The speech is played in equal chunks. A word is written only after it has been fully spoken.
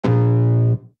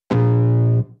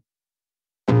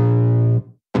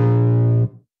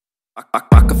I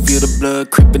can feel the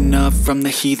blood creeping up from the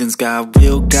heathens. Got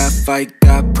will, got fight,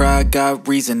 got pride, got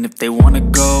reason. If they wanna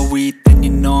go eat, then you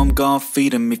know I'm gon'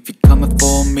 feed them. If you're coming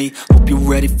for me, hope you're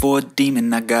ready for a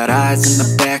demon. I got eyes in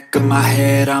the back of my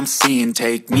head, I'm seeing.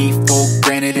 Take me for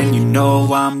granted and you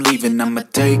know I'm leaving. I'ma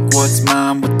take what's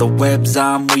mine with the webs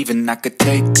I'm weaving. I could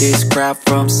take this crowd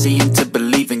from seeing to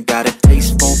believing. Got a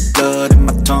taste for blood and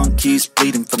my tongue keeps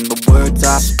bleeding from the words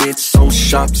I spit. So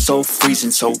sharp, so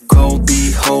freezing, so cold.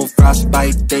 Behold,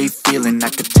 frostbite they feeling. I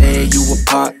could tear you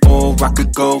apart or I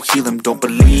could go heal them. Don't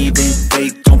believe in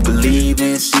fate, don't believe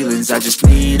in ceilings. I just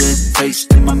need a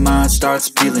taste and my mind starts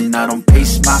peeling. I don't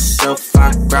pace myself,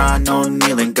 I grind on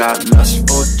kneeling. Got lust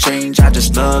for change, I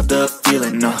just love the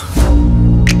feeling.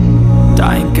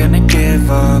 I ain't gonna give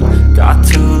up. Got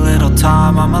too little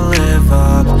time, I'ma live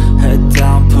up. Head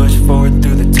down, push forward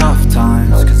through the tough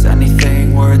times. Cause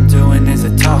anything worth doing is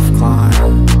a tough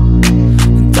climb.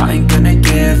 And I ain't gonna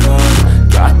give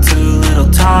up. Got too little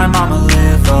time, I'ma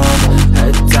live up.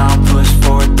 Head down, push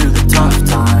forward through the tough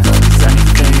times. Cause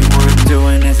anything worth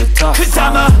doing is a tough climb. Cause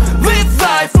I'ma live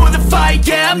life for the fight,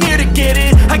 yeah, I'm here to get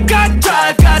it. I got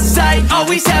drive, got sight,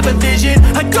 always have a vision.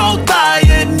 I go by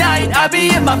at night, I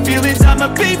be in my feelings. I'ma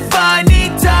be fine,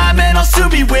 need time and I'll soon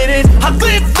be winning. I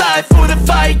live life for the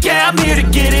fight, yeah, I'm here to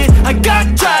get it. I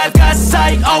got drive, got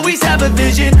sight, always have a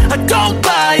vision. I go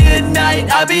by at night,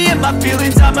 I be in my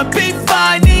feelings. I'ma be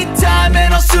fine, need time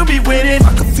and I'll soon be winning.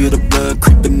 I can feel the blood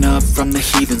creeping up from the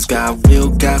heathens. Got will,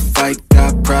 got fight,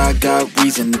 got pride, got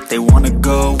reason. If they wanna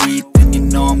go eat, then you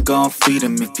know I'm gon' feed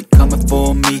them. If you're coming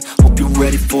for me, hope you're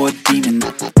ready for a demon.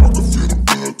 I can feel the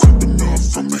blood creeping up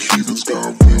from the heathens.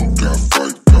 Got will, got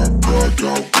fight, got pride,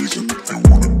 got reason. If they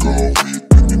wanna go eat,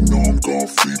 then you know I'm gon'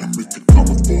 feed them. If you're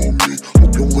coming for me,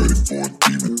 hope you're ready for a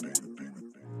demon.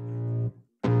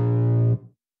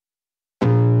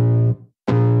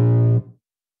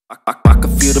 I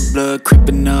can feel the blood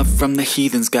creeping up from the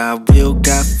heathens. Got will,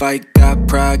 got fight, got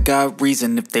pride, got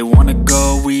reason. If they wanna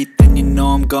go eat, then you know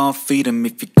I'm gon' feed them.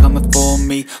 If you're coming for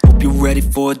me, hope you're ready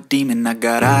for a demon. I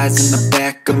got eyes in the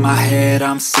back of my head,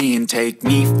 I'm seeing. Take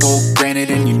me for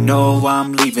granted and you know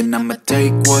I'm leaving. I'ma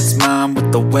take what's mine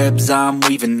with the webs I'm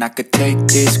weaving. I could take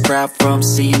this crowd from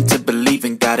seeing to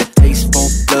believing. Got a taste for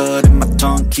blood and my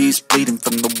tongue keeps bleeding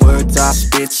from the words I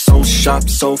spit. So sharp,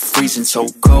 so freezing, so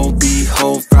cold.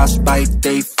 Behold, frostbite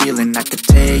they feeling. I could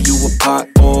tear you apart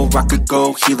or I could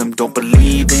go heal them. Don't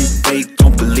believe in fate,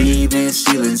 don't believe in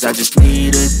ceilings. I just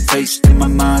need a taste and my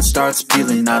mind starts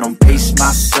peeling. I don't pace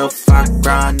myself, I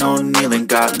grind on kneeling.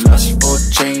 Got lust for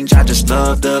change, I just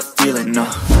love the feeling.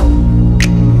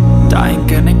 I ain't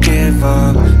gonna give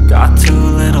up. Got too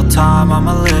little time,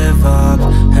 I'ma live up.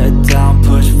 Head down,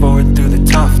 push forward through the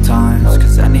tough times.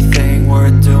 Cause anything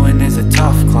worth doing is a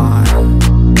tough climb.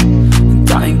 And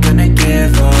I ain't gonna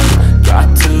give up.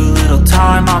 Got too little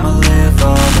time, I'ma live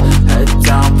up. Head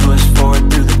down, push forward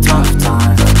through the tough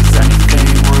times. Cause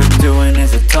anything worth doing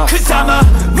is a tough climb. Cause I'ma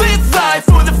live life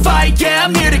for the fight, yeah,